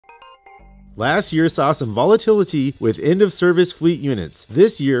Last year saw some volatility with end-of-service fleet units.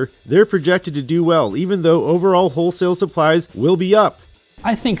 This year, they're projected to do well, even though overall wholesale supplies will be up.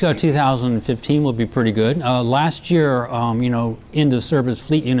 I think 2015 will be pretty good. Last year, end-of-service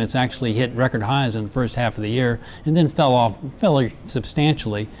fleet units actually hit record highs in the first half of the year and then fell off fairly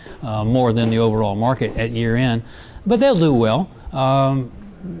substantially, more than the overall market at year-end. But they'll do well.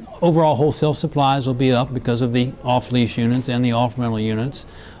 Overall wholesale supplies will be up because of the off-lease units and the off-rental units.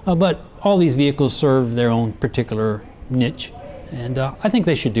 But all these vehicles serve their own particular niche, and I think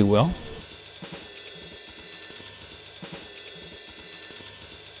they should do well.